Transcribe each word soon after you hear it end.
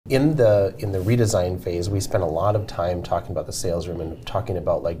in the redesign phase, we spent a lot of time talking about the sales room and talking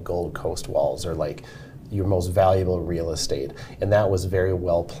about like Gold Coast walls or like your most valuable real estate, and that was very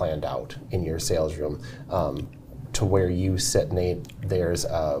well planned out in your sales room. To where you sit, Nate, there's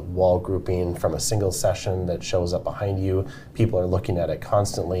a wall grouping from a single session that shows up behind you. People are looking at it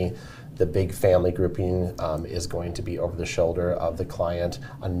constantly. The big family grouping is going to be over the shoulder of the client,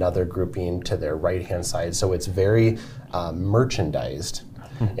 another grouping to their right-hand side. So it's very merchandised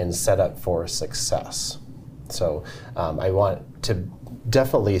and set up for success. So I want to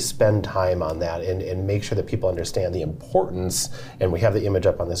definitely spend time on that and make sure that people understand the importance, and we have the image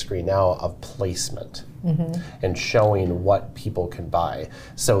up on the screen now, of placement and showing what people can buy.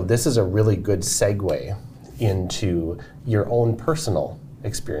 So this is a really good segue into your own personal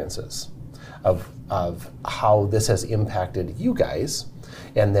experiences of how this has impacted you guys,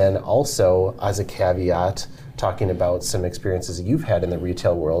 and then also as a caveat talking about some experiences you've had in the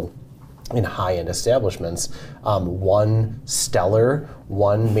retail world in high-end establishments. One stellar,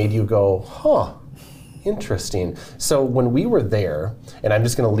 one made you go, huh, interesting. So when we were there, and I'm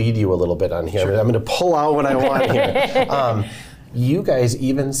just going to lead you a little bit on here, I'm going to pull out what I want here. You guys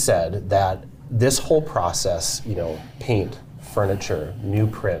even said that this whole process, you know, paint, furniture, new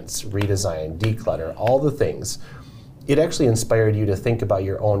prints, redesign, declutter, all the things, it actually inspired you to think about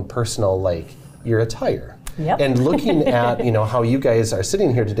your own personal, like, your attire. Yep. And looking at, you know, how you guys are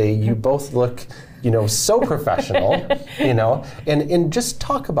sitting here today, you both look, you know, so professional, you know, and just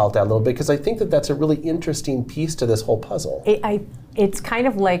talk about that a little bit, because I think that that's a really interesting piece to this whole puzzle. It's kind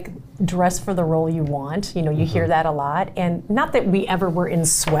of like dress for the role you want. You know, you hear that a lot, and not that we ever were in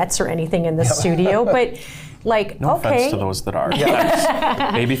sweats or anything in the studio, but like, no okay. offense to those that are.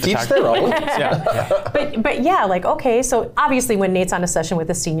 Maybe Teach their own. But yeah, like, okay, so obviously when Nate's on a session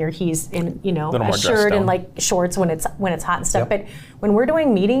with a senior, he's in, you know, a shirt and like shorts when it's hot and stuff. But when we're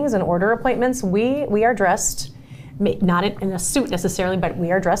doing meetings and order appointments, we are dressed, not in a suit necessarily, but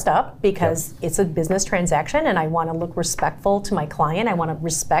we are dressed up because it's a business transaction, and I want to look respectful to my client. I want to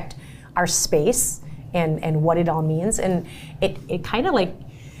respect our space and what it all means. And it kind of like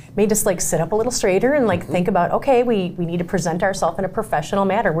made us like sit up a little straighter and like think about, okay, we need to present ourselves in a professional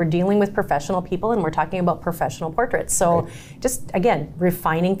manner. We're dealing with professional people and we're talking about professional portraits. So just, again,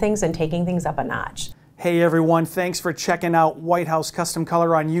 refining things and taking things up a notch. Hey everyone, thanks for checking out White House Custom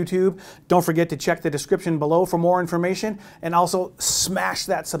Color on YouTube. Don't forget to check the description below for more information, and also smash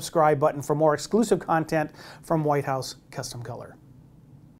that subscribe button for more exclusive content from White House Custom Color.